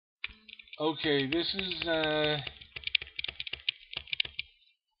Okay, this is a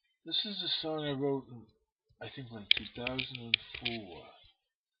song I wrote in, I think, like 2004.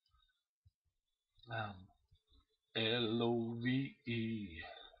 Um, Love,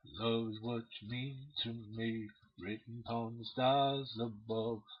 love is what you mean to me. Written upon the stars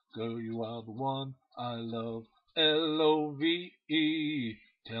above, girl, you are the one I love. Love,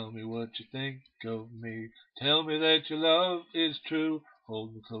 tell me what you think of me. Tell me that your love is true.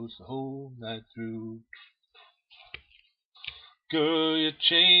 Hold me close the whole night through. Girl, you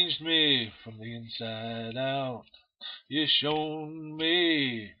changed me from the inside out. You shown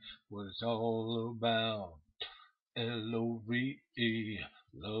me what it's all about. Love,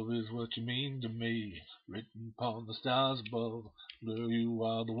 love is what you mean to me. Written upon the stars above. Girl, you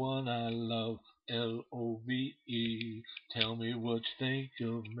are the one I love. Love, tell me what you think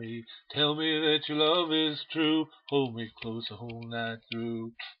of me. Tell me that your love is true. Hold me close the whole night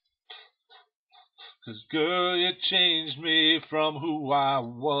through. 'Cause girl, you changed me from who I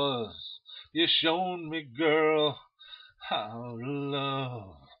was. You shown me, girl, how to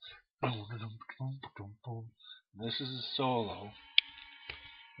love. This is a solo.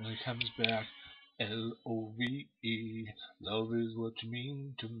 And it comes back. Love, love is what you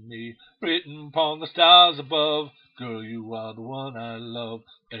mean to me. Written upon the stars above. Girl, you are the one I love.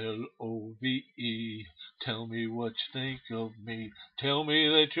 Love, tell me what you think of me. Tell me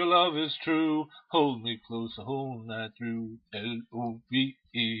that your love is true. Hold me close the whole night through. Love.